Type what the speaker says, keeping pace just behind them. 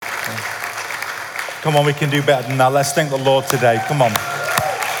Come on, we can do better than that. Let's thank the Lord today. Come on.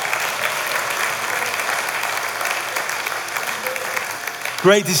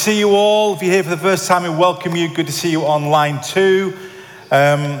 Great to see you all. If you're here for the first time, we welcome you. Good to see you online too.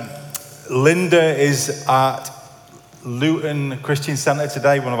 Linda is at Luton Christian Centre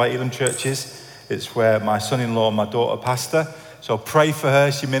today, one of our Elam churches. It's where my son-in-law and my daughter pastor. So pray for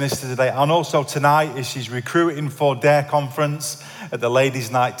her. She ministers today. And also tonight, she's recruiting for Dare Conference at the ladies'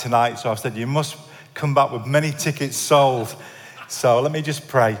 night tonight. So I've said you must come back with many tickets sold. So let me just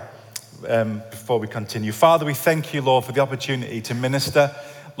pray before we continue. Father, we thank you, Lord, for the opportunity to minister,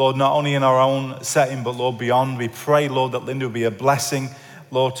 Lord, not only in our own setting, but Lord, beyond. We pray, Lord, that Linda will be a blessing,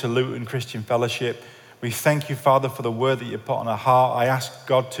 Lord, to Luton Christian Fellowship. We thank you, Father, for the word that you put on our heart. I ask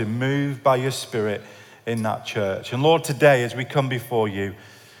God to move by your Spirit in that church. And Lord, today, as we come before you,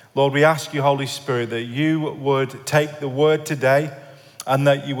 Lord, we ask you, Holy Spirit, that you would take the word today and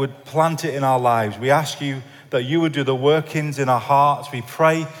that you would plant it in our lives. We ask you that you would do the workings in our hearts. We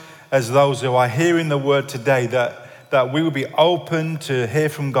pray as those who are hearing the word today that we would be open to hear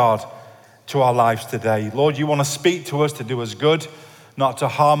from God to our lives today. Lord, you want to speak to us to do us good, not to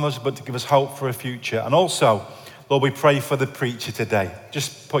harm us, but to give us hope for a future. And also, Lord, we pray for the preacher today.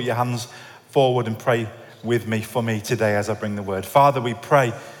 Just put your hands forward and pray with me for me today as I bring the word. Father, we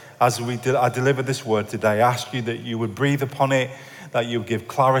pray as I deliver this word today, I ask you that you would breathe upon it, that you would give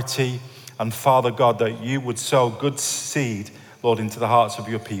clarity, and Father God, that you would sow good seed, Lord, into the hearts of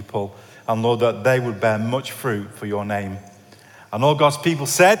your people, and Lord, that they would bear much fruit for your name. And all God's people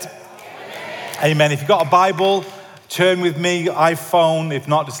said, Amen. Amen. If you've got a Bible, turn with me, iPhone. If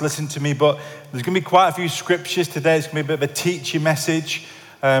not, just listen to me. But there's going to be quite a few scriptures today. It's going to be a bit of a teaching message.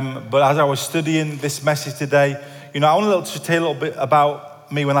 But as I was studying this message today, I want to tell you a little bit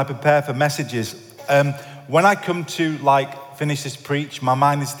about me when I prepare for messages. When I come to finish this preach, my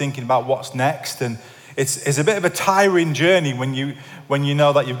mind is thinking about what's next, and it's a bit of a tiring journey when you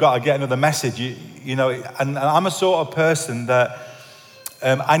know that you've got to get another message. And I'm a sort of person that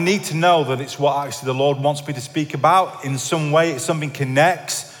I need to know that it's what actually the Lord wants me to speak about in some way. It's something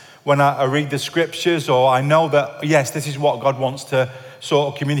connects when I read the scriptures, or I know that, yes, this is what God wants to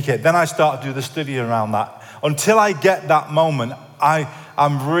sort of communicate. Then I start to do the study around that. Until I get that moment,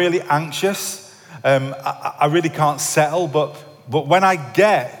 I'm really anxious. I really can't settle, but when I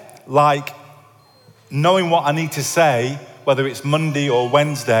get knowing what I need to say, whether it's Monday or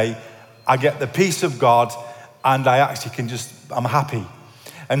Wednesday, I get the peace of God, and I actually I'm happy.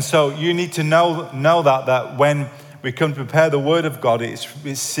 And so you need to know that when we come to prepare the Word of God,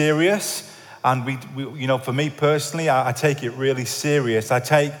 it's serious, and we for me personally, I take it really serious. I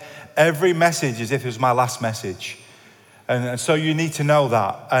take every message as if it was my last message, and so you need to know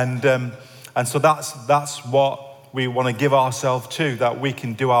that, and so that's what we want to give ourselves to, that we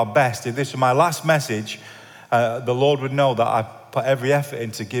can do our best. If this was my last message, the Lord would know that I put every effort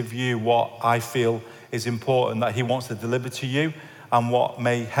in to give you what I feel is important, that he wants to deliver to you, and what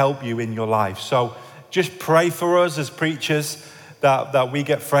may help you in your life. So just pray for us as preachers that we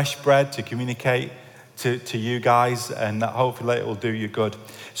get fresh bread to communicate to you guys, and that hopefully it will do you good.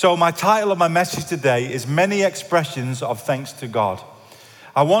 So my title of my message today is Many Expressions of Thanks to God.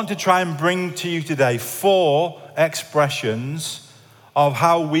 I want to try and bring to you today 4 expressions of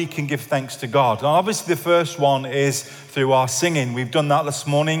how we can give thanks to God. And obviously the first one is through our singing. We've done that this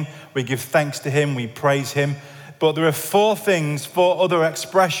morning. We give thanks to him, we praise him. But there are 4 other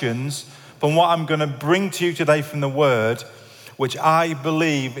expressions from what I'm going to bring to you today from the word, which I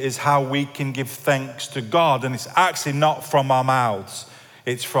believe is how we can give thanks to God. And it's actually not from our mouths,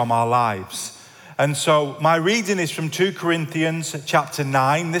 it's from our lives. And so my reading is from 2 Corinthians chapter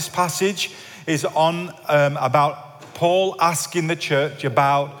 9. This passage is on about Paul asking the church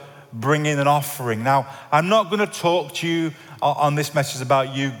about bringing an offering. Now, I'm not going to talk to you on this message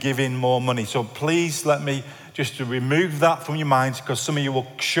about you giving more money. So please let me just to remove that from your minds, because some of you will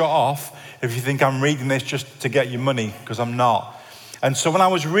shut off if you think I'm reading this just to get your money, because I'm not. And so when I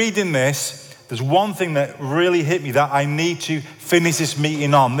was reading this, there's one thing that really hit me that I need to finish this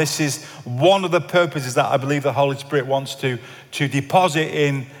meeting on. This is one of the purposes that I believe the Holy Spirit wants to deposit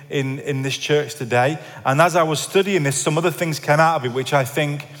in this church today. And as I was studying this, some other things came out of it, which I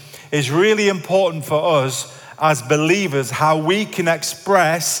think is really important for us as believers, how we can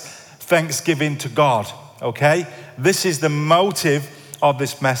express thanksgiving to God, okay? This is the motive of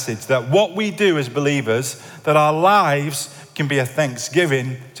this message, that what we do as believers, that our lives can be a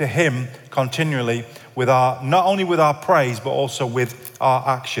thanksgiving to him continually, with not only with our praise, but also with our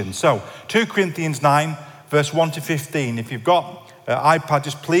actions. So 2 Corinthians 9, verse 1 to 15. If you've got an iPad,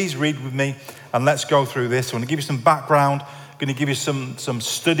 just please read with me, and let's go through this. I want to give you some background, going to give you some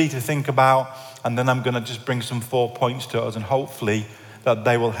study to think about, and then I'm going to just bring some 4 points to us, and hopefully that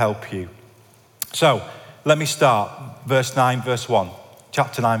they will help you. So let me start.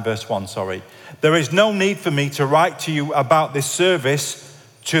 Chapter 9, verse 1, sorry. There is no need for me to write to you about this service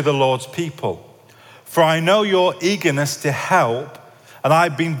to the Lord's people, for I know your eagerness to help, and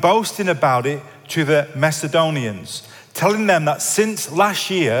I've been boasting about it to the Macedonians, telling them that since last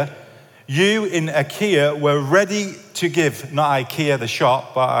year, you in Achaia were ready to give, not Ikea the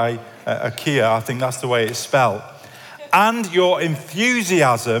shop, but Achaia, I think that's the way it's spelled. And your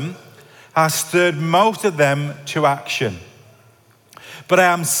enthusiasm has stirred most of them to action. But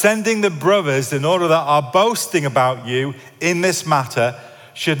I am sending the brothers in order that our boasting about you in this matter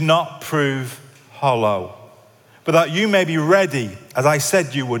should not prove hollow, but that you may be ready, as I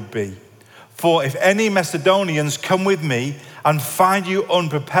said you would be. For if any Macedonians come with me and find you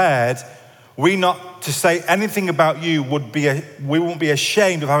unprepared, we not to say anything about you we won't be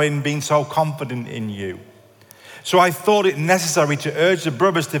ashamed of having been so confident in you. So I thought it necessary to urge the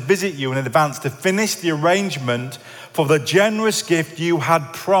brothers to visit you in advance to finish the arrangement for the generous gift you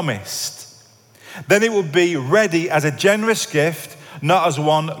had promised. Then it would be ready as a generous gift, not as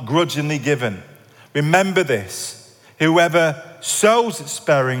one grudgingly given. Remember this, whoever sows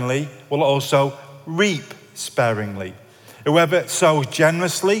sparingly will also reap sparingly. Whoever sows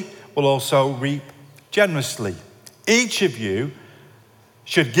generously will also reap generously. Each of you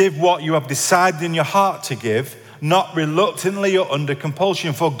should give what you have decided in your heart to give, not reluctantly or under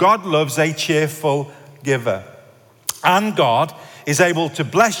compulsion, for God loves a cheerful giver. And God is able to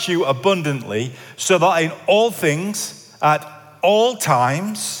bless you abundantly, so that in all things, at all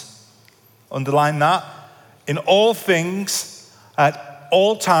times, underline that, in all things, at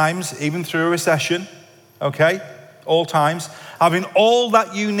all times, even through a recession, okay, all times, having all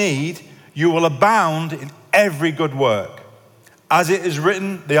that you need, you will abound in every good work. As it is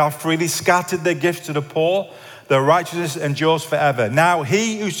written, they are freely scattered their gifts to the poor, their righteousness endures forever. Now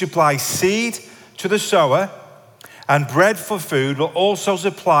he who supplies seed to the sower and bread for food will also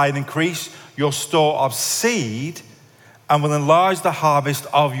supply and increase your store of seed and will enlarge the harvest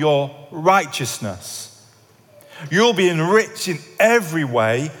of your righteousness. You'll be enriched in every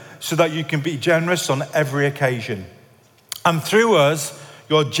way so that you can be generous on every occasion. And through us,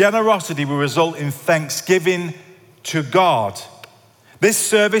 your generosity will result in thanksgiving to God. This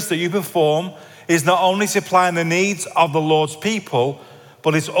service that you perform is not only supplying the needs of the Lord's people,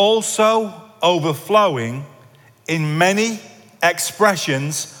 but it's also overflowing in many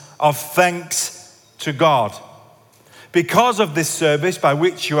expressions of thanks to God. Because of this service by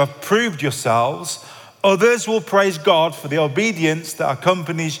which you have proved yourselves, others will praise God for the obedience that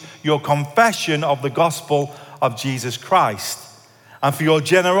accompanies your confession of the gospel of Jesus Christ, and for your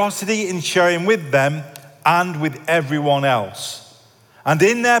generosity in sharing with them and with everyone else. And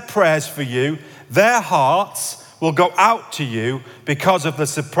in their prayers for you, their hearts will go out to you because of the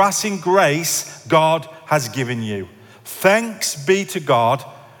surpassing grace God has given you. Thanks be to God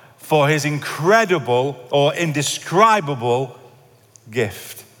for his incredible or indescribable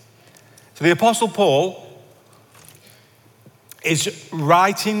gift. So the Apostle Paul is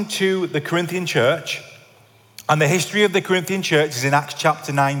writing to the Corinthian church, and the history of the Corinthian church is in Acts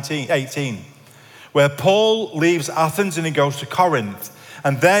chapter 18, where Paul leaves Athens and he goes to Corinth.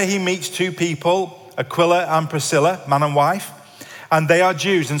 And there he meets two people, Aquila and Priscilla, man and wife, and they are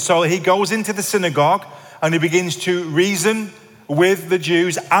Jews. And so he goes into the synagogue and he begins to reason with the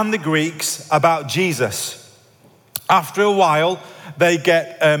Jews and the Greeks about Jesus. After a while, they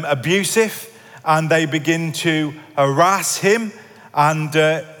get abusive and they begin to harass him, and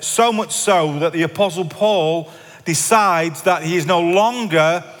so much so that the Apostle Paul decides that he is no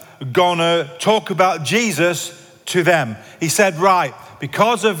longer going to talk about Jesus to them. He said, right,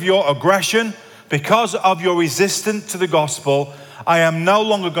 because of your aggression, because of your resistance to the gospel, I am no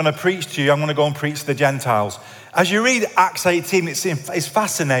longer going to preach to you. I'm going to go and preach to the Gentiles. As you read Acts 18, it's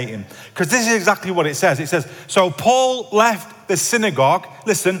fascinating, because this is exactly what it says. It says, so Paul left the synagogue,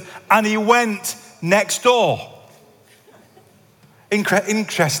 listen, and he went next door.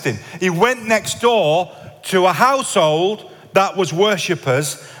 Interesting. He went next door to a household that was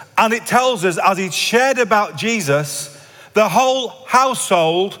worshippers, and it tells us as he shared about Jesus, the whole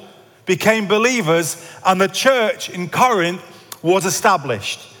household became believers, and the church in Corinth was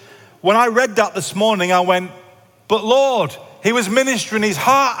established. When I read that this morning, I went, but Lord, he was ministering his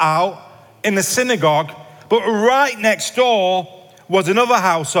heart out in the synagogue, but right next door was another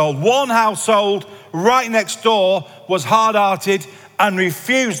household. One household right next door was hard-hearted and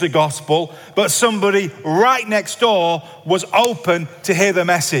refused the gospel, but somebody right next door was open to hear the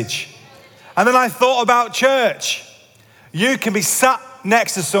message. And then I thought about church. You can be sat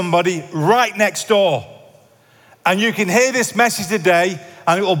next to somebody right next door, and you can hear this message today,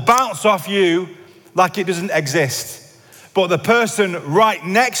 and it will bounce off you like it doesn't exist. But the person right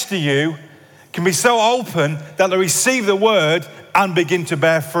next to you can be so open that they receive the word and begin to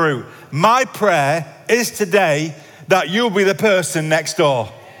bear fruit. My prayer is today that you'll be the person next door.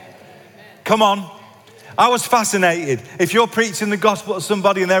 Come on. I was fascinated. If you're preaching the gospel to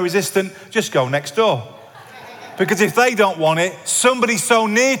somebody and they're resistant, just go next door. Because if they don't want it, somebody so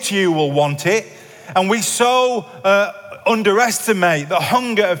near to you will want it. And we so underestimate the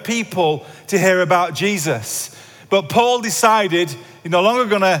hunger of people to hear about Jesus. But Paul decided he's no longer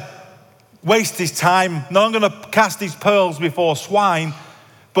going to waste his time, no longer going to cast his pearls before swine,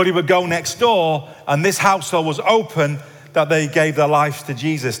 but he would go next door, and this household was open that they gave their lives to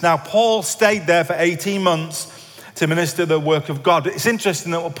Jesus. Now, Paul stayed there for 18 months to minister the work of God. It's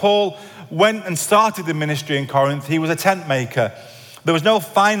interesting that when Paul went and started the ministry in Corinth, he was a tent maker. There was no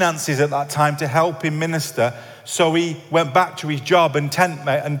finances at that time to help him minister, so he went back to his job and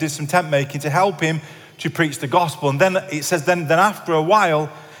did some tent making to help him to preach the gospel. And then it says, then after a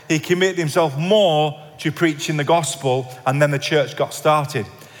while, he committed himself more to preaching the gospel, and then the church got started.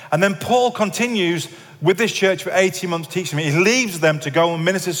 And then Paul continues with this church for 18 months teaching me. He leaves them to go and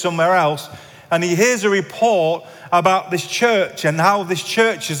minister somewhere else, and he hears a report about this church and how this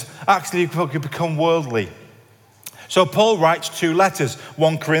church has actually become worldly. So Paul writes 2 letters,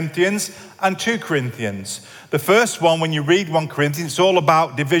 1 Corinthians and 2 Corinthians. The first one, when you read 1 Corinthians, it's all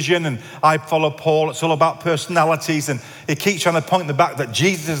about division and I follow Paul. It's all about personalities, and he keeps trying to point in the back that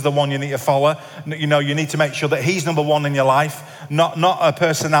Jesus is the one you need to follow. You know, you need to make sure that he's number one in your life, not a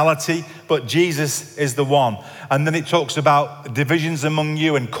personality, but Jesus is the one. And then it talks about divisions among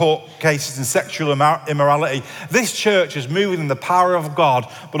you and court cases and sexual immorality. This church is moving in the power of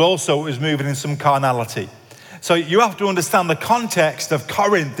God, but also is moving in some carnality. So you have to understand the context of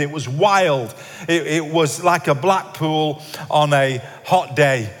Corinth. It was wild. It was like a Blackpool on a hot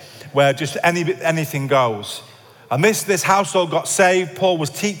day where just anything goes. And this household got saved. Paul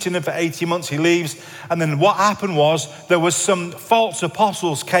was teaching them for 18 months. He leaves. And then what happened was there was some false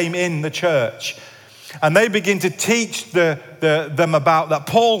apostles came in the church. And they begin to teach them about that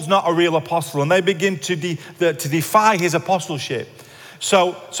Paul's not a real apostle. And they begin to defy his apostleship.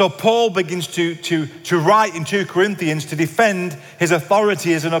 So Paul begins to write in 2 Corinthians to defend his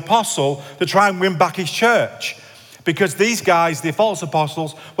authority as an apostle, to try and win back his church. Because these guys, the false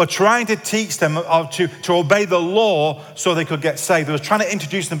apostles, were trying to teach them to obey the law so they could get saved. They were trying to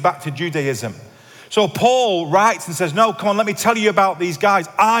introduce them back to Judaism. So Paul writes and says, no, come on, let me tell you about these guys.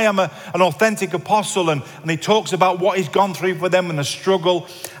 I am an authentic apostle. And he talks about what he's gone through for them and the struggle.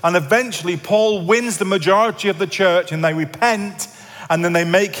 And eventually Paul wins the majority of the church, and they repent. And then they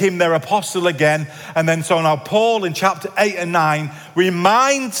make him their apostle again. And then so now Paul in chapter 8 and 9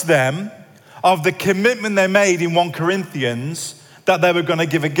 reminds them of the commitment they made in 1 Corinthians that they were going to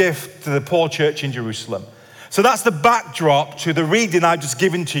give a gift to the poor church in Jerusalem. So that's the backdrop to the reading I've just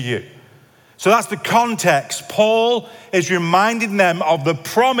given to you. So that's the context. Paul is reminding them of the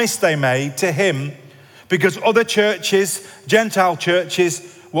promise they made to him, because other churches, Gentile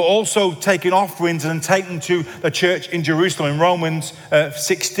churches, were also taking offerings and taking to the church in Jerusalem. In Romans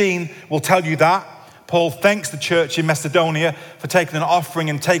 16 will tell you that. Paul thanks the church in Macedonia for taking an offering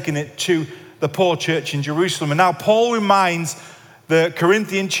and taking it to the poor church in Jerusalem. And now Paul reminds the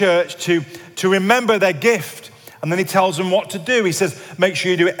Corinthian church to remember their gift. And then he tells them what to do. He says, make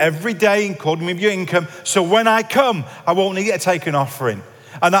sure you do it every day according with your income. So when I come, I won't need to take an offering.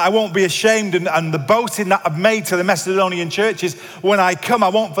 And I won't be ashamed, and the boasting that I've made to the Macedonian churches, when I come, I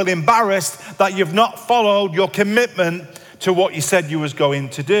won't feel embarrassed that you've not followed your commitment to what you said you was going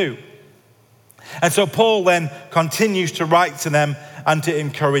to do. And so Paul then continues to write to them and to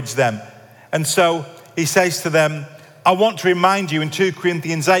encourage them. And so he says to them, I want to remind you in 2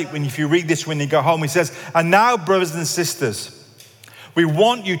 Corinthians 8, if you read this when you go home, he says, and now, brothers and sisters, we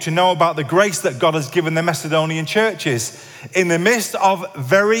want you to know about the grace that God has given the Macedonian churches. In the midst of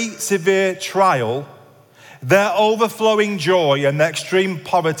very severe trial, their overflowing joy and their extreme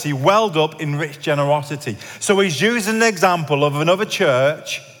poverty welled up in rich generosity. So he's using an example of another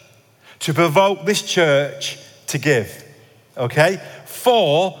church to provoke this church to give, okay,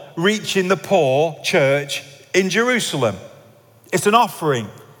 for reaching the poor church in Jerusalem. It's an offering.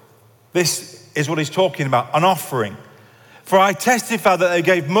 This is what he's talking about, an offering. For I testify that they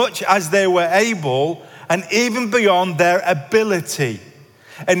gave much as they were able, and even beyond their ability,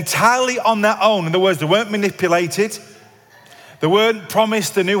 entirely on their own. In other words, they weren't manipulated. They weren't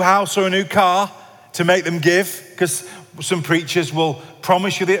promised a new house or a new car to make them give, because some preachers will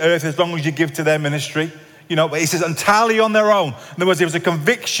promise you the earth as long as you give to their ministry. but he says entirely on their own. In other words, there was a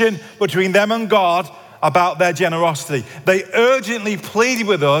conviction between them and God about their generosity. They urgently pleaded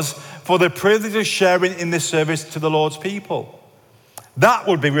with us for the privilege of sharing in this service to the Lord's people. That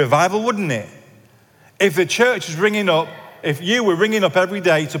would be revival, wouldn't it? If the church was ringing up, if you were ringing up every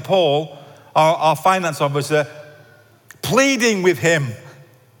day to Paul, our finance officer, pleading with him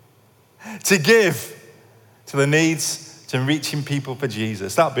to give to the needs, to reaching people for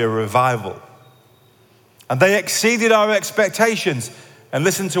Jesus. That would be a revival. And they exceeded our expectations. And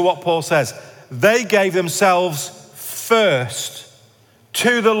listen to what Paul says. They gave themselves first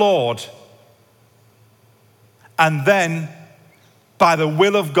to the Lord, and then, by the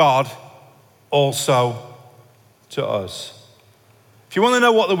will of God, also to us. If you want to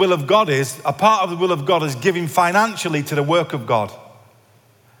know what the will of God is, a part of the will of God is giving financially to the work of God.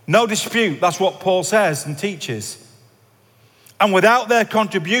 No dispute, that's what Paul says and teaches. And without their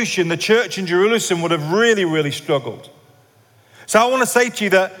contribution, the church in Jerusalem would have really, really struggled. So I want to say to you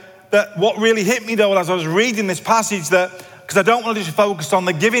that what really hit me though as I was reading this passage, because I don't want to just focus on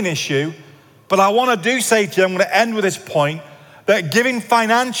the giving issue, but I want to say to you, I'm going to end with this point, that giving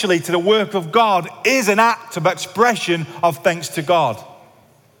financially to the work of God is an act of expression of thanks to God.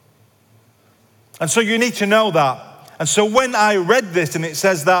 And so you need to know that. And so when I read this, and it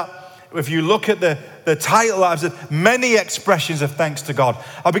says that, if you look at the title, I've said, many expressions of thanks to God.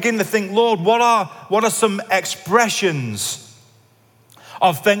 I begin to think, Lord, what are some expressions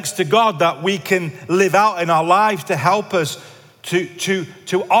of thanks to God that we can live out in our lives to help us to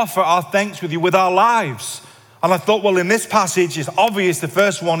offer our thanks with you with our lives? And I thought, well, in this passage, it's obvious the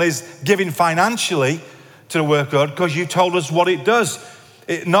first one is giving financially to the work of God, because you told us what it does.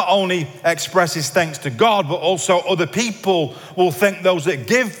 It not only expresses thanks to God, but also other people will thank those that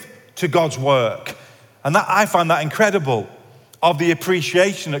give to God's work. And that, I find that incredible, of the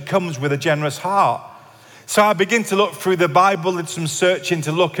appreciation that comes with a generous heart. So I begin to look through the Bible and some searching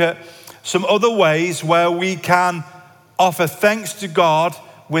to look at some other ways where we can offer thanks to God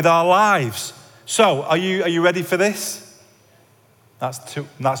with our lives. So, are you ready for this?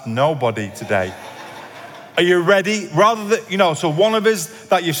 That's nobody today. Are you ready? Rather than, so one of us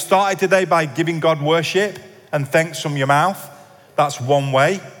that you started today by giving God worship and thanks from your mouth. That's one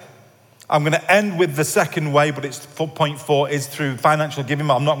way. I'm going to end with the second way, but it's point 4 is through financial giving.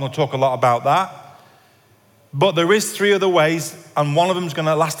 But I'm not going to talk a lot about that. But there is 3 other ways, and one of them is going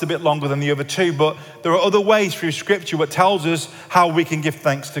to last a bit longer than the other 2. But there are other ways through Scripture that tells us how we can give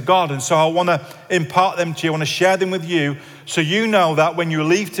thanks to God. And so I want to impart them to you. I want to share them with you so you know that when you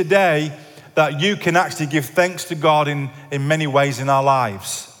leave today, that you can actually give thanks to God in many ways in our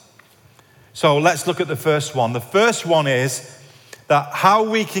lives. So let's look at the first one. The first one is that how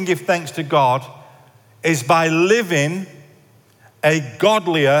we can give thanks to God is by living a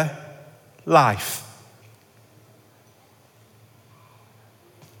godlier life.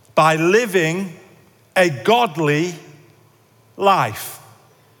 By living a godly life.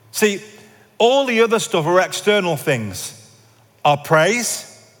 See, all the other stuff are external things. Our praise,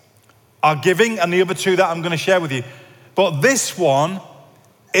 our giving, and the other 2 that I'm going to share with you. But this one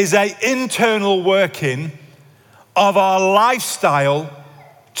is an internal working of our lifestyle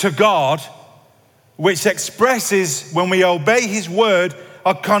to God, which expresses, when we obey His word,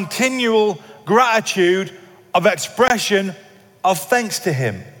 a continual gratitude of expression of thanks to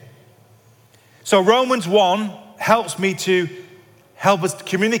Him. So Romans 1 helps me to help us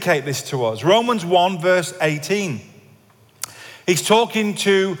communicate this to us. Romans 1 verse 18. He's talking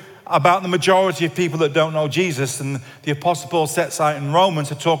about the majority of people that don't know Jesus, and the Apostle Paul sets out in Romans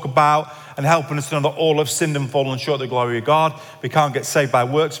to talk about and helping us to know that all have sinned and fallen short of the glory of God. We can't get saved by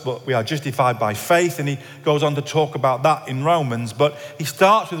works, but we are justified by faith, and he goes on to talk about that in Romans. But he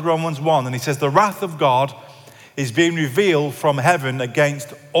starts with Romans 1, and he says, the wrath of God is being revealed from heaven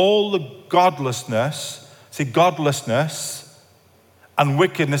against all the godlessness and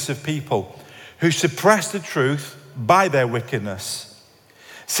wickedness of people who suppress the truth by their wickedness.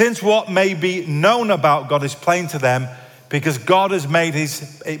 Since what may be known about God is plain to them, because God has made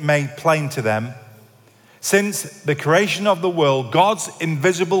it made plain to them. Since the creation of the world, God's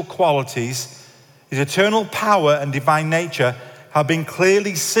invisible qualities, His eternal power and divine nature have been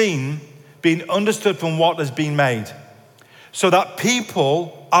clearly seen, being understood from what has been made, so that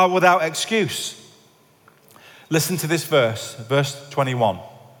people are without excuse. Listen to this verse 21.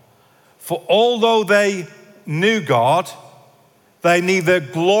 For although they knew God, they neither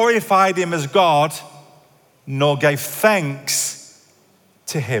glorified Him as God nor gave thanks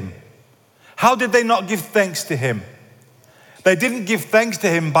to Him. How did they not give thanks to Him? They didn't give thanks to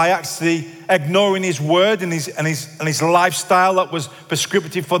Him by actually ignoring His word and his lifestyle that was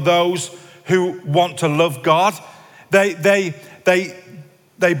prescriptive for those who want to love God. They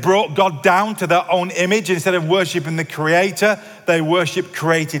brought God down to their own image. Instead of worshiping the Creator, they worship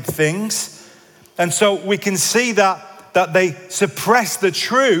created things. And so we can see that they suppress the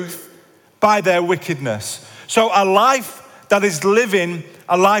truth by their wickedness. So a life that is living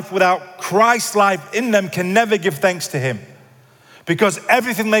a life without Christ's life in them can never give thanks to him, because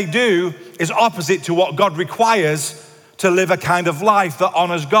everything they do is opposite to what God requires to live a kind of life that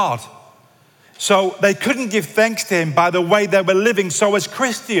honors God. So they couldn't give thanks to him by the way they were living. So as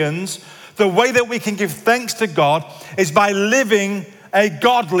Christians, the way that we can give thanks to God is by living a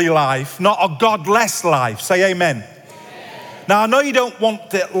godly life, not a godless life. Say amen. Now, I know you don't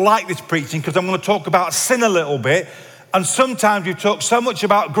want to like this preaching because I'm going to talk about sin a little bit. And sometimes we've talked so much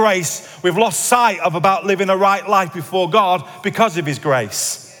about grace, we've lost sight of about living a right life before God because of his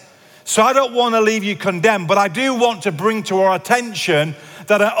grace. So I don't want to leave you condemned, but I do want to bring to our attention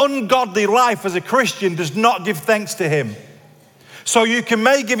that an ungodly life as a Christian does not give thanks to him. So you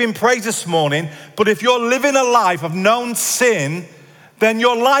may give him praise this morning, but if you're living a life of known sin, then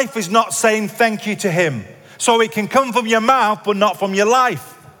your life is not saying thank you to him. So it can come from your mouth, but not from your life.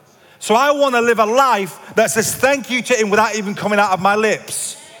 So I want to live a life that says thank you to him without even coming out of my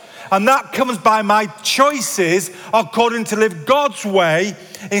lips. And that comes by my choices according to live God's way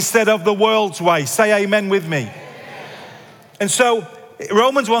instead of the world's way. Say amen with me. Amen. And so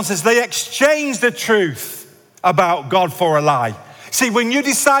Romans 1 says they exchange the truth about God for a lie. See, when you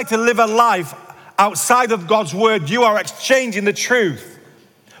decide to live a life outside of God's word, you are exchanging the truth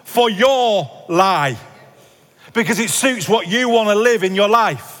for your lie, because it suits what you want to live in your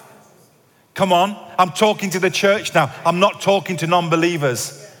life. Come on, I'm talking to the church now. I'm not talking to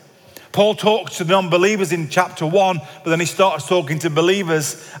non-believers. Paul talks to non-believers in chapter 1, but then he starts talking to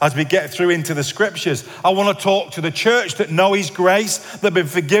believers as we get through into the scriptures. I want to talk to the church that know his grace, that have been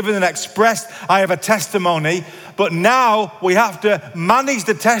forgiven and expressed. I have a testimony, but now we have to manage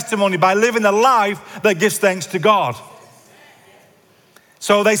the testimony by living a life that gives thanks to God.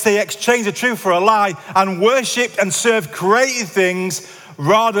 So they say exchange the truth for a lie and worship and serve created things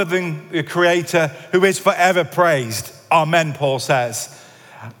rather than the Creator who is forever praised. Amen, Paul says.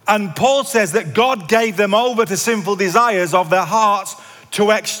 And Paul says that God gave them over to sinful desires of their hearts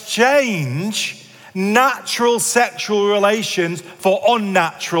to exchange natural sexual relations for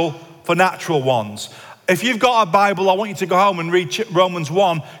natural ones. If you've got a Bible, I want you to go home and read Romans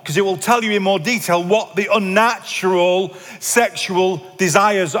 1, because it will tell you in more detail what the unnatural sexual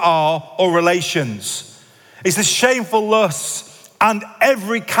desires are or relations. It's the shameful lusts and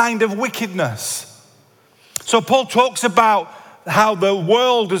every kind of wickedness. So Paul talks about how the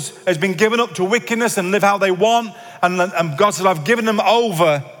world has been given up to wickedness and live how they want. And God said, I've given them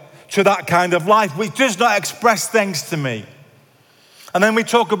over to that kind of life, which does not express thanks to me. And then we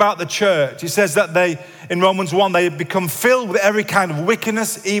talk about the church. It says that in Romans 1, they become filled with every kind of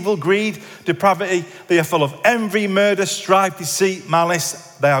wickedness, evil, greed, depravity. They are full of envy, murder, strife, deceit,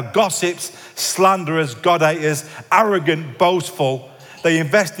 malice. They are gossips, slanderers, God-haters, arrogant, boastful. They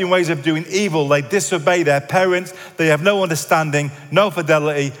invest in ways of doing evil. They disobey their parents. They have no understanding, no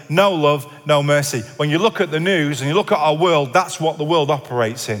fidelity, no love, no mercy. When you look at the news and you look at our world, that's what the world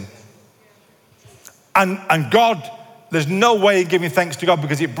operates in. And God, there's no way of giving thanks to God,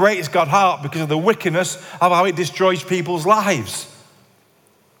 because it breaks God's heart because of the wickedness of how it destroys people's lives.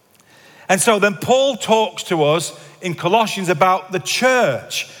 And so then Paul talks to us in Colossians about the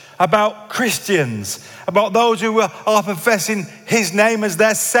church, about Christians, about those who are professing his name as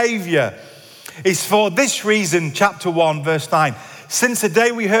their Savior. It's for this reason, chapter 1, verse 9. Since the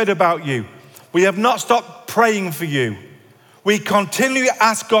day we heard about you, we have not stopped praying for you. We continually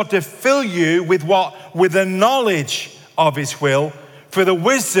ask God to fill you with what? With the knowledge of his will, for the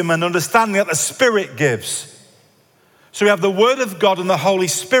wisdom and understanding that the Spirit gives. So we have the Word of God and the Holy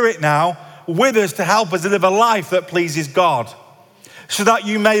Spirit now with us to help us to live a life that pleases God, so that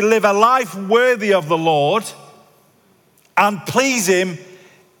you may live a life worthy of the Lord and please him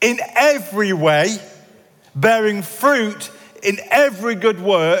in every way, bearing fruit in every good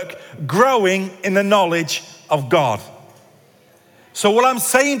work, growing in the knowledge of God. So what I'm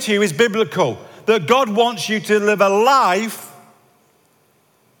saying to you is biblical, that God wants you to live a life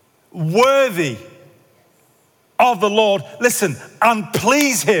worthy of the Lord, listen, and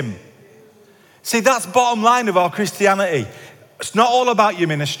please him. See, that's bottom line of our Christianity. It's not all about your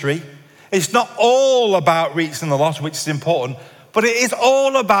ministry. It's not all about reaching the lost, which is important, but it is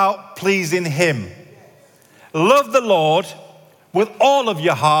all about pleasing him. Love the Lord with all of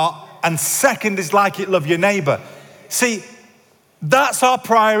your heart, and second is like it, love your neighbor. See, that's our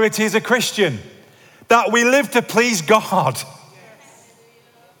priority as a Christian, that we live to please God.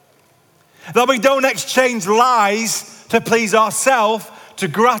 That we don't exchange lies to please ourselves, to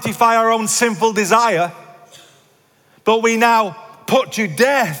gratify our own sinful desire, but we now put to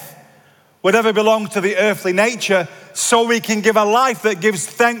death whatever belongs to the earthly nature so we can give a life that gives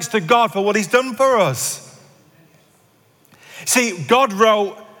thanks to God for what he's done for us. See, God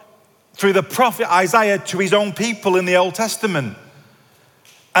wrote through the prophet Isaiah to his own people in the Old Testament.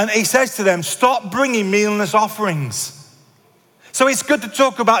 And he says to them, stop bringing meaningless offerings. So it's good to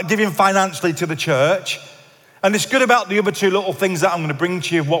talk about giving financially to the church. And it's good about the other two little things that I'm going to bring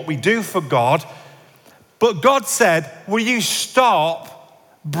to you, what we do for God. But God said, will you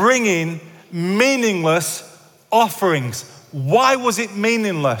stop bringing meaningless offerings? Why was it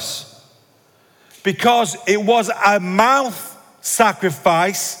meaningless? Because it was a mouth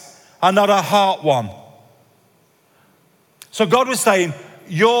sacrifice and not a heart one. So God was saying,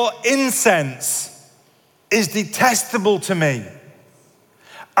 your incense is detestable to me.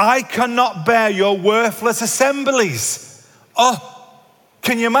 I cannot bear your worthless assemblies. Oh,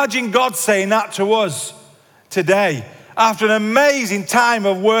 can you imagine God saying that to us today after an amazing time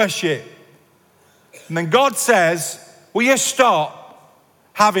of worship? And then God says, will you stop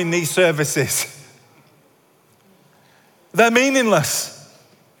having these services? They're meaningless.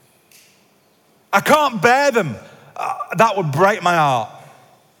 I can't bear them. That would break my heart.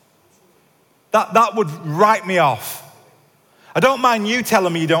 That would write me off. I don't mind you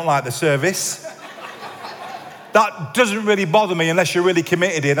telling me you don't like the service. That doesn't really bother me unless you're really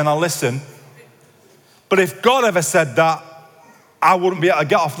committed here, then I'll listen. But if God ever said that, I wouldn't be able to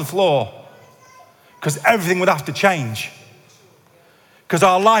get off the floor because everything would have to change. Because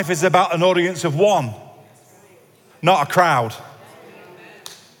our life is about an audience of one, not a crowd.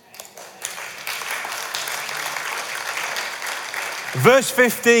 Verse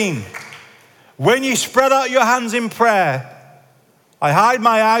 15, when you spread out your hands in prayer, I hide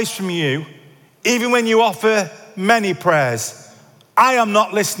my eyes from you, even when you offer many prayers. I am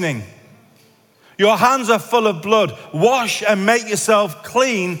not listening. Your hands are full of blood. Wash and make yourself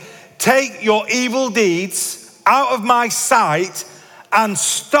clean. Take your evil deeds out of my sight and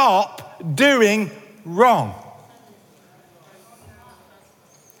stop doing wrong.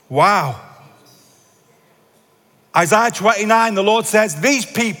 Wow. Isaiah 29, the Lord says, these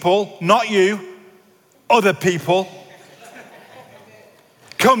people, not you, other people,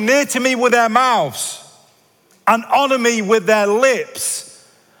 come near to me with their mouths and honor me with their lips,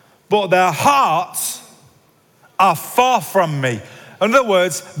 but their hearts are far from me. In other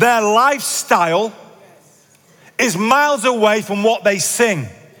words, their lifestyle is miles away from what they sing.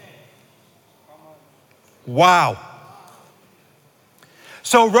 Wow.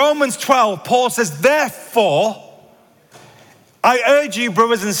 So Romans 12, Paul says, therefore, I urge you,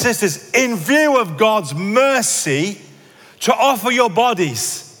 brothers and sisters, in view of God's mercy, to offer your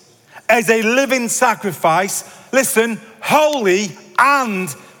bodies as a living sacrifice, listen, holy and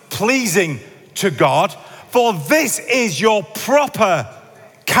pleasing to God, for this is your proper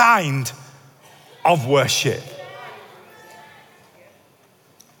kind of worship.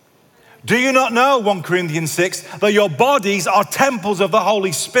 Do you not know, 1 Corinthians 6, that your bodies are temples of the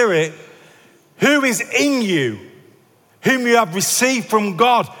Holy Spirit, who is in you, whom you have received from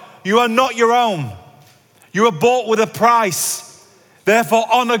God? You are not your own. You are bought with a price. Therefore,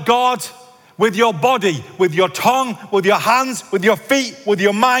 honor God with your body, with your tongue, with your hands, with your feet, with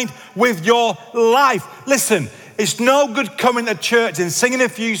your mind, with your life. Listen, it's no good coming to church and singing a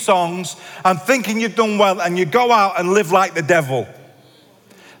few songs and thinking you've done well and you go out and live like the devil.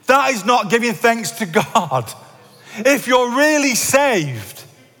 That is not giving thanks to God. If you're really saved,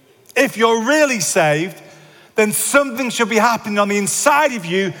 then something should be happening on the inside of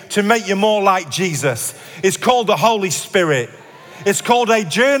you to make you more like Jesus. It's called the Holy Spirit. It's called a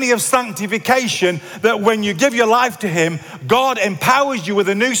journey of sanctification, that when you give your life to him, God empowers you with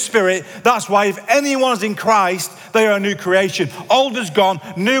a new spirit. That's why if anyone is in Christ, they are a new creation. Old is gone,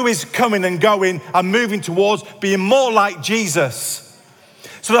 new is coming and going and moving towards being more like Jesus.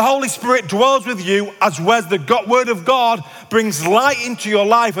 So the Holy Spirit dwells with you as well as the Word of God brings light into your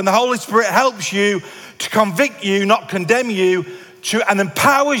life, and the Holy Spirit helps you to convict you, not condemn you, and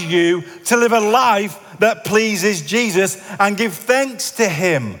empowers you to live a life that pleases Jesus and give thanks to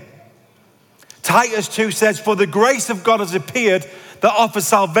him. Titus 2 says, for the grace of God has appeared that offers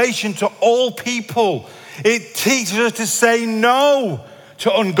salvation to all people. It teaches us to say no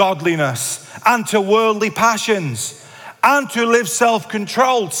to ungodliness and to worldly passions and to live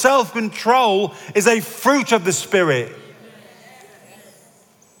self-controlled. Self-control is a fruit of the Spirit.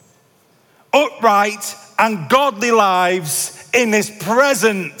 Upright and godly lives in this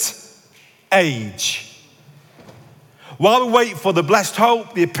present age. while we wait for the blessed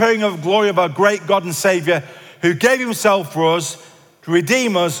hope, the appearing of glory of our great God and Savior, who gave himself for us to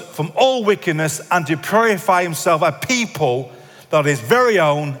redeem us from all wickedness and to purify himself a people that is very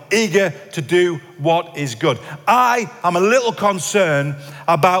own, eager to do what is good. I am a little concerned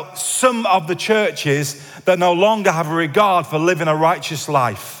about some of the churches that no longer have a regard for living a righteous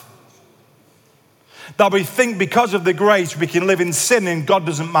life. That we think because of the grace we can live in sin and God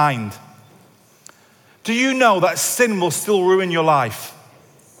doesn't mind. Do you know that sin will still ruin your life?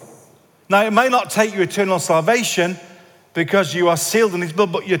 Now, it may not take you eternal salvation because you are sealed in his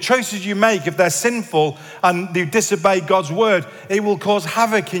blood, but your choices you make, if they're sinful and you disobey God's word, it will cause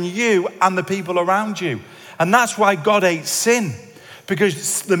havoc in you and the people around you. And that's why God hates sin,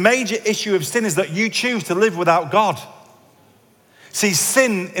 because the major issue of sin is that you choose to live without God. See,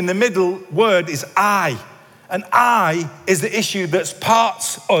 sin in the middle word is I. And I is the issue that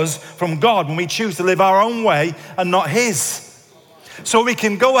parts us from God when we choose to live our own way and not his. So we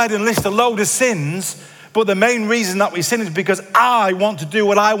can go ahead and list a load of sins, but the main reason that we sin is because I want to do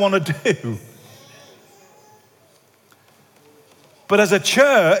what I want to do. But as a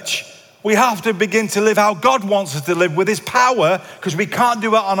church, we have to begin to live how God wants us to live with his power, because we can't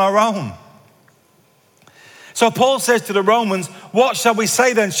do it on our own. So Paul says to the Romans, what shall we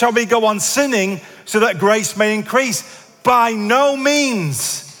say then? Shall we go on sinning so that grace may increase? By no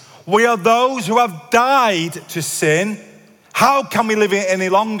means. We are those who have died to sin. How can we live it any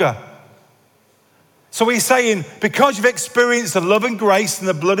longer? So he's saying, because you've experienced the love and grace and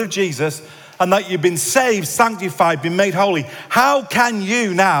the blood of Jesus, and that you've been saved, sanctified, been made holy, how can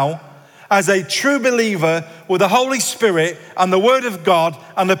you now, as a true believer with the Holy Spirit and the Word of God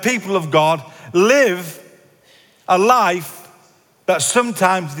and the people of God, live a life that's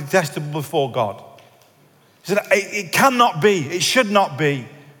sometimes detestable before God? He said, it cannot be, it should not be.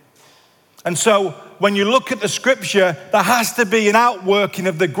 And so when you look at the scripture, there has to be an outworking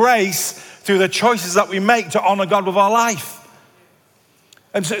of the grace through the choices that we make to honor God with our life.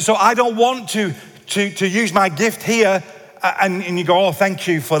 And so I don't want to use my gift here and you go, oh, thank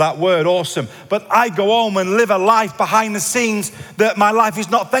you for that word, awesome. But I go home and live a life behind the scenes that my life is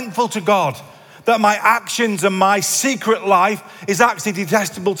not thankful to God. That my actions and my secret life is actually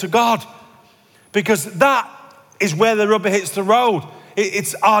detestable to God. Because that is where the rubber hits the road.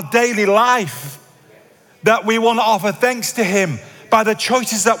 It's our daily life that we want to offer thanks to him by the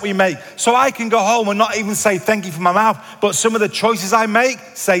choices that we make. So I can go home and not even say thank you from my mouth, but some of the choices I make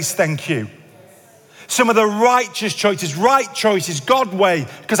says thank you. Some of the righteous choices, right choices, God way,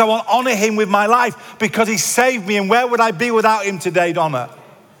 because I want to honor him with my life because he saved me, and where would I be without him today, Donna?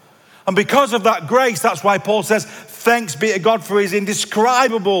 And because of that grace, that's why Paul says, thanks be to God for his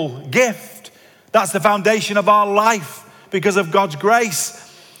indescribable gift. That's the foundation of our life because of God's grace.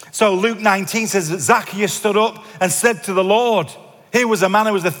 So Luke 19 says that Zacchaeus stood up and said to the Lord, here was a man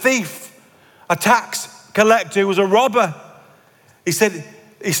who was a thief, a tax collector, who was a robber. He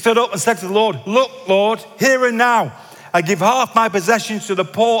stood up and said to the Lord, look, Lord, here and now, I give half my possessions to the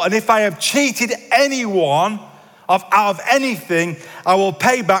poor, and if I have cheated anyone out of anything, I will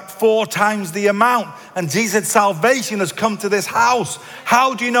pay back 4 times the amount. And Jesus said, salvation has come to this house.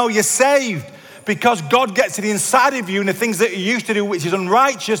 How do you know you're saved? Because God gets to the inside of you, and the things that you used to do, which is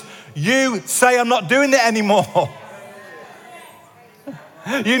unrighteous, you say, I'm not doing it anymore.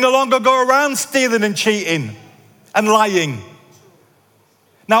 You no longer go around stealing and cheating and lying.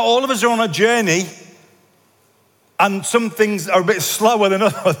 Now, all of us are on a journey, and some things are a bit slower than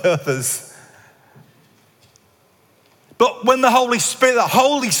others. But when the Holy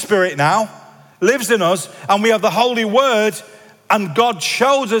Spirit now lives in us, and we have the Holy Word, and God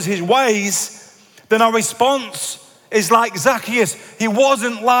shows us his ways, then our response is like Zacchaeus. He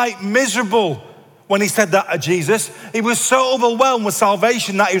wasn't like miserable when he said that to Jesus. He was so overwhelmed with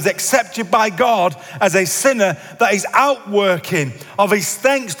salvation that he was accepted by God as a sinner, that his outworking of his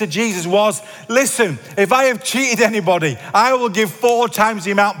thanks to Jesus was, listen, if I have cheated anybody, I will give 4 times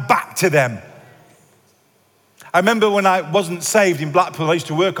the amount back to them. I remember when I wasn't saved in Blackpool, I used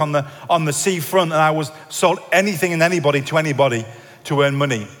to work on the seafront, and I was sold anything and anybody to earn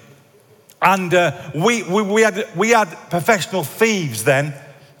money. And we had professional thieves then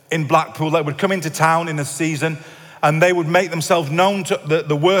in Blackpool that would come into town in a season, and they would make themselves known to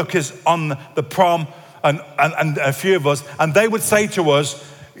the workers on the prom and a few of us, and they would say to us,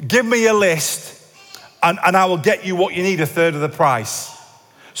 give me a list and I will get you what you need, 1/3 of the price.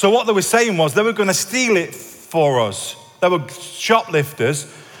 So what they were saying was they were going to steal it for us. They were shoplifters,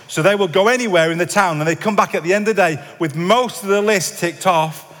 so they would go anywhere in the town, and they'd come back at the end of the day with most of the list ticked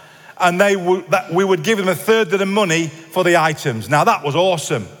off, and we would give them 1/3 of the money for the items. Now that was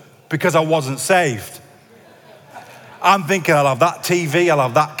awesome, because I wasn't saved. I'm thinking, I'll have that TV, I'll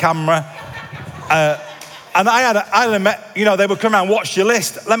have that camera. And I had a, they would come around and watch your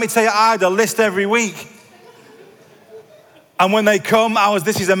list. Let me tell you, I had a list every week. And when they come,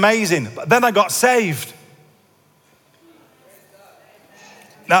 this is amazing. But then I got saved.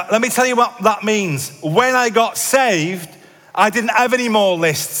 Now, let me tell you what that means. When I got saved, I didn't have any more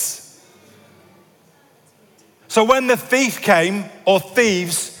lists. So when the thief came, or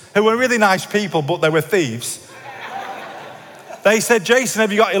thieves, who were really nice people, but they were thieves, they said, Jason,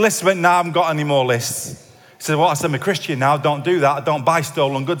 have you got your list? I went, no, I haven't got any more lists. He said, well, I said, I'm a Christian now, don't do that. I don't buy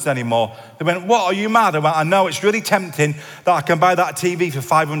stolen goods anymore. They went, what, are you mad? I went, I know it's really tempting that I can buy that TV for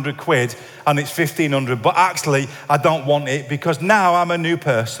 500 quid and it's 1,500, but actually I don't want it because now I'm a new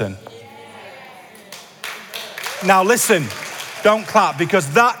person. Now listen, don't clap,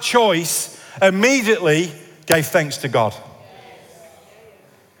 because that choice immediately gave thanks to God.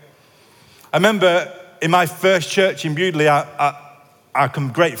 I remember in my first church in Bewdley, I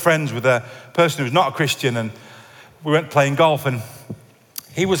became great friends with a person who's not a Christian, and we went playing golf, and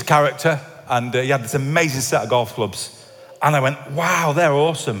he was a character, and he had this amazing set of golf clubs. And I went, wow, they're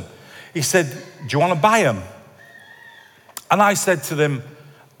awesome. He said, do you want to buy them? And I said to them,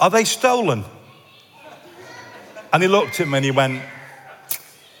 are they stolen? And he looked at me and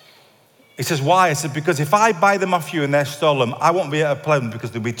he says, why? I said, because if I buy them off you and they're stolen, I won't be able to play them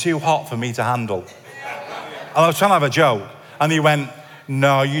because they'll be too hot for me to handle. And I was trying to have a joke. And he went,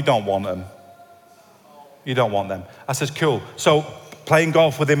 no, you don't want them. You don't want them. I said, cool. So playing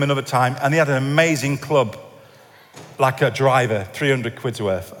golf with him another time, and he had an amazing club, like a driver, 300 quid's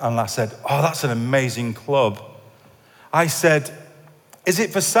worth. And I said, oh, that's an amazing club. I said, is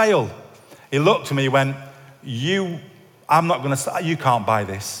it for sale? He looked at me, he went, you can't buy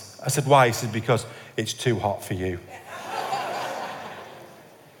this. I said, why? He said, because it's too hot for you.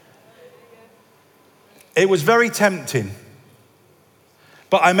 It was very tempting.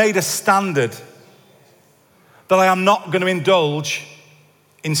 But I made a standard that I am not going to indulge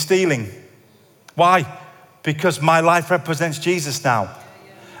in stealing. Why? Because my life represents Jesus now.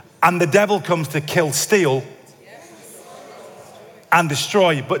 And the devil comes to kill, steal, and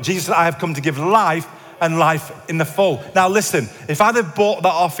destroy. But Jesus said, I have come to give life and life in the full. Now listen, if I'd have bought that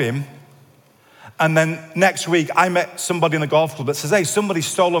off him, and then next week I met somebody in the golf club that says, hey, somebody's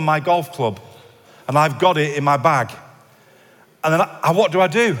stolen my golf club, and I've got it in my bag. And then what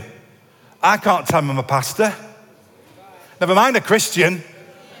do? I can't tell him I'm a pastor. Never mind a Christian,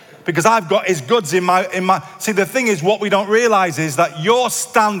 because I've got his goods in my. See, the thing is, what we don't realize is that your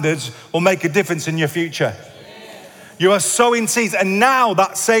standards will make a difference in your future. You are sowing seeds. And now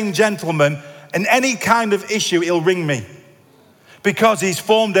that same gentleman, in any kind of issue, he'll ring me, because he's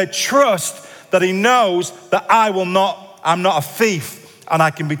formed a trust that he knows that I'm not a thief and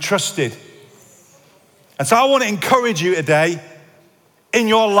I can be trusted. And so I want to encourage you today, in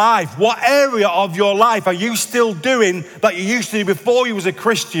your life, what area of your life are you still doing that you used to do before you was a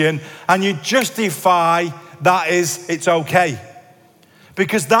Christian, and you justify that it's okay?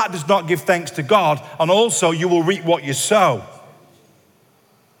 Because that does not give thanks to God, and also you will reap what you sow.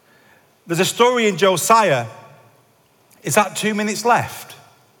 There's a story in Josiah. Is that 2 minutes left?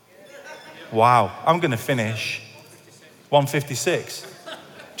 Wow, I'm going to finish. 1:56.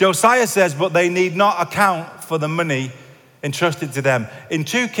 Josiah says, but they need not account for the money entrusted to them. In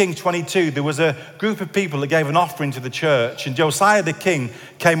 2 Kings 22, there was a group of people that gave an offering to the church, and Josiah the king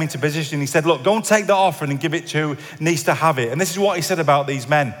came into position. He said, look, go and take the offering and give it to who needs to have it. And this is what he said about these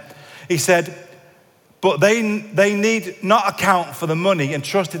men. He said, but they need not account for the money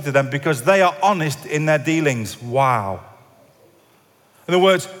entrusted to them because they are honest in their dealings. Wow. In other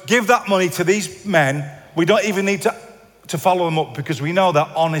words, give that money to these men. We don't even need to follow them up because we know they're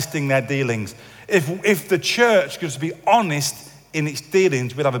honest in their dealings. If the church could be honest in its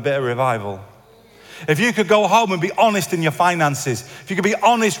dealings, we'd have a bit of revival. If you could go home and be honest in your finances, if you could be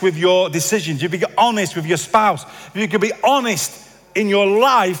honest with your decisions, if you could be honest with your spouse, if you could be honest in your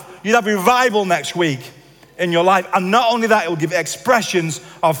life, you'd have revival next week in your life. And not only that, it will give expressions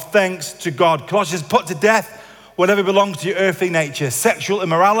of thanks to God. Colossians, put to death whatever belongs to your earthly nature: sexual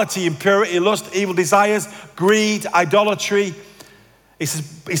immorality, impurity, lust, evil desires, greed, idolatry. He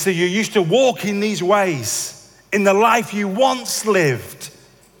said, you used to walk in these ways in the life you once lived,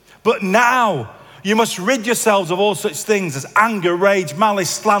 but now you must rid yourselves of all such things as anger, rage,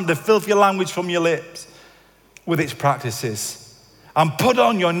 malice, slander, filthy language from your lips with its practices, and put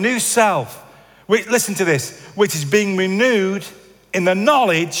on your new self, which, listen to this, which is being renewed in the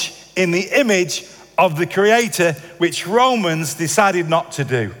knowledge, in the image of the Creator, which Romans decided not to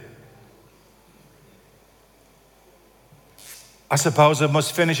do. I suppose I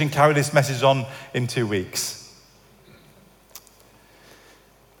must finish and carry this message on in 2 weeks.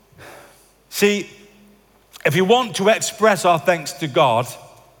 See, if we want to express our thanks to God,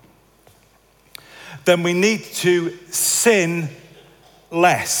 then we need to sin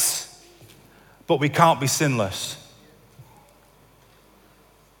less, but we can't be sinless.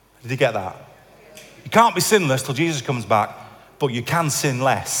 Did you get that? You can't be sinless till Jesus comes back, but you can sin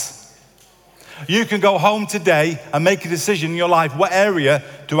less. You can go home today and make a decision in your life. What area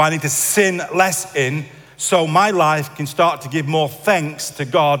do I need to sin less in so my life can start to give more thanks to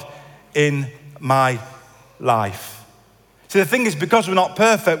God in my life? See, the thing is, because we're not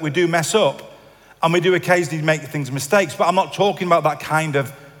perfect, we do mess up and we do occasionally make things mistakes, but I'm not talking about that kind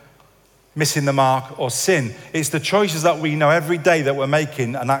of missing the mark or sin. It's the choices that we know every day that we're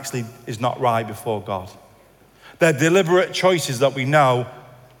making and actually is not right before God. They're deliberate choices that we know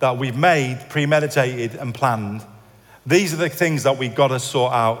that we've made, premeditated and planned. These are the things that we've got to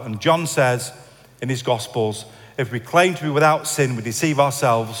sort out. And John says in his Gospels, if we claim to be without sin, we deceive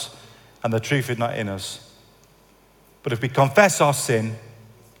ourselves and the truth is not in us. But if we confess our sin,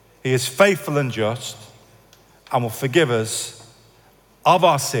 he is faithful and just and will forgive us of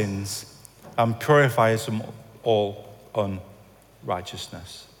our sins and purify us from all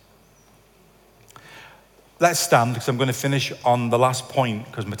unrighteousness. Let's stand, because I'm going to finish on the last point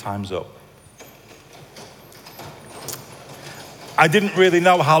because my time's up. I didn't really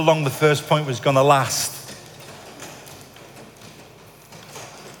know how long the first point was going to last.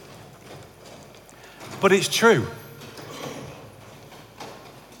 But it's true.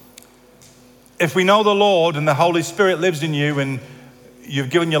 If we know the Lord and the Holy Spirit lives in you and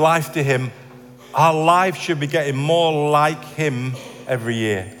you've given your life to him, our life should be getting more like him every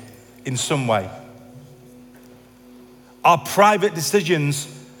year in some way. Our private decisions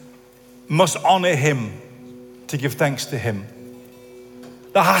must honor him to give thanks to him.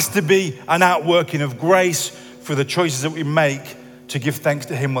 There has to be an outworking of grace for the choices that we make to give thanks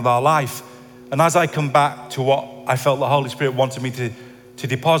to him with our life. And as I come back to what I felt the Holy Spirit wanted me to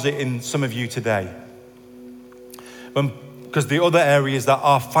deposit in some of you today, because the other areas that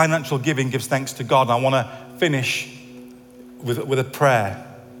our financial giving gives thanks to God, and I want to finish with a prayer.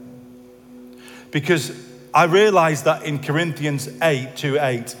 Because I realize that in Corinthians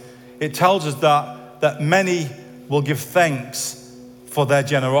 8:2-8, it tells us that many will give thanks for their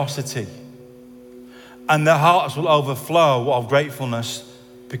generosity. And their hearts will overflow of gratefulness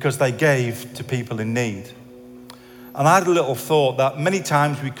because they gave to people in need. And I had a little thought that many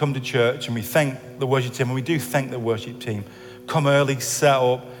times we come to church and we thank the worship team, and we do thank the worship team. Come early, set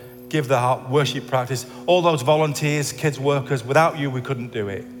up, give the heart worship practice. All those volunteers, kids workers, without you we couldn't do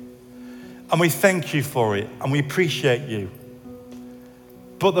it. And we thank you for it, and we appreciate you.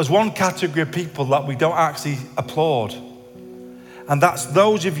 But there's one category of people that we don't actually applaud. And that's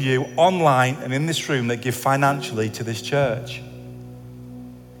those of you online and in this room that give financially to this church.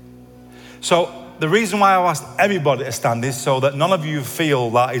 So the reason why I asked everybody to stand is so that none of you feel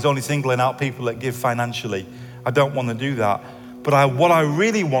that he's only singling out people that give financially. I don't want to do that. But what I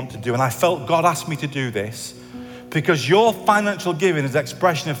really want to do, and I felt God asked me to do this, because your financial giving is an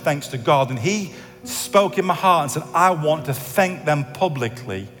expression of thanks to God. And he spoke in my heart and said, I want to thank them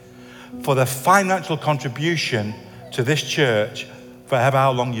publicly for their financial contribution to this church for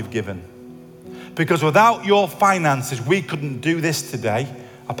how long you've given. Because without your finances, we couldn't do this today,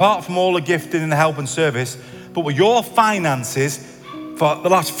 apart from all the gifting and the help and service. But with your finances, for the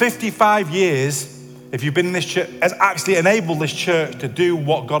last 55 years, if you've been in this church, has actually enabled this church to do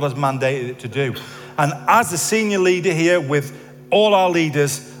what God has mandated it to do. And as the senior leader here with all our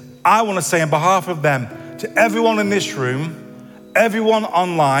leaders, I want to say on behalf of them, to everyone in this room, everyone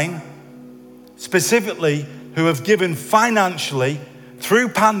online, specifically who have given financially through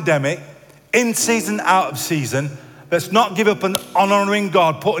pandemic, in season, out of season, let's not give up on honoring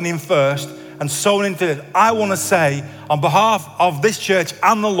God, putting him first and sowing into it. I want to say on behalf of this church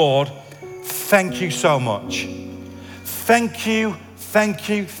and the Lord, thank you so much. Thank you, thank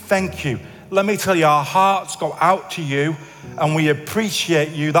you, thank you. Let me tell you, our hearts go out to you and we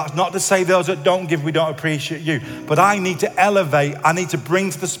appreciate you. That's not to say those that don't give, we don't appreciate you. But I need to elevate, I need to bring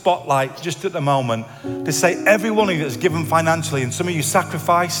to the spotlight just at the moment to say every one of you that's given financially, and some of you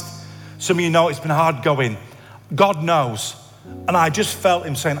sacrificed, some of you know it's been hard going. God knows. And I just felt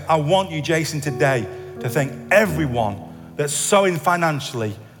him saying, I want you, Jason, today to thank everyone that's sowing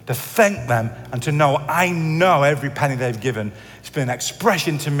financially, to thank them and to know, I know every penny they've given. It's been an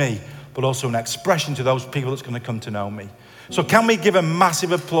expression to me, but also an expression to those people that's going to come to know me. So can we give a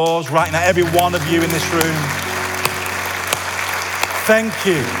massive applause right now, every one of you in this room? Thank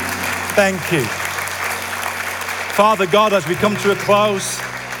you. Thank you. Father God, as we come to a close,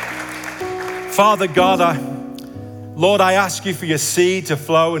 Father God, Lord, I ask you for your seed to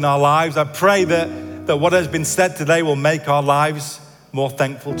flow in our lives. I pray that what has been said today will make our lives more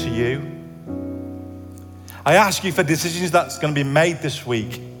thankful to you. I ask you for decisions that's going to be made this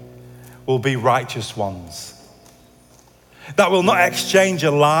week will be righteous ones. That will not exchange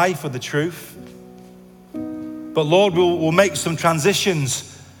a lie for the truth. But Lord, we'll make some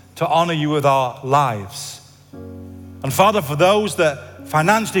transitions to honor you with our lives. And Father, for those that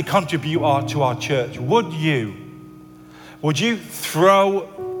financially contribute to our church, would you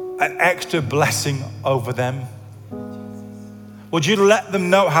throw an extra blessing over them? Would you let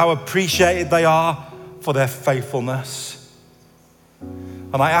them know how appreciated they are for their faithfulness?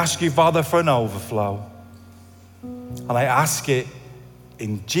 And I ask you, Father, for an overflow. And I ask it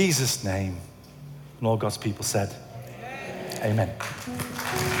in Jesus' name. And all God's people said, Amen.